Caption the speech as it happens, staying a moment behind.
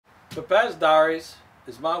Papere's Diaries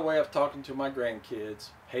is my way of talking to my grandkids,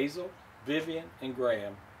 Hazel, Vivian, and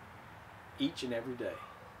Graham, each and every day.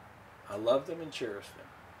 I love them and cherish them.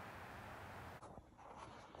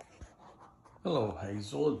 Hello,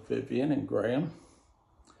 Hazel and Vivian and Graham.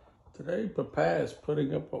 Today, Papere is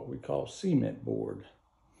putting up what we call cement board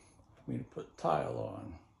for me to put tile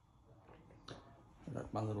on. I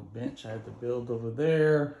got my little bench I had to build over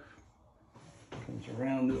there. Comes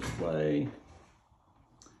around this way.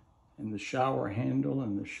 And the shower handle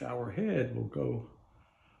and the shower head will go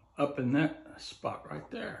up in that spot right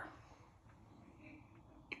there.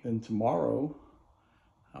 Then tomorrow,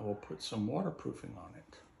 I will put some waterproofing on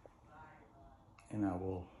it. And I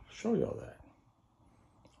will show y'all that.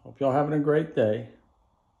 Hope y'all having a great day.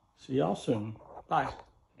 See y'all soon. Bye.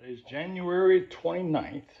 Today's January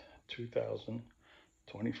 29th,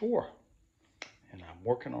 2024. And I'm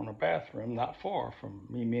working on a bathroom not far from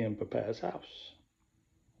Mimi and Papa's house.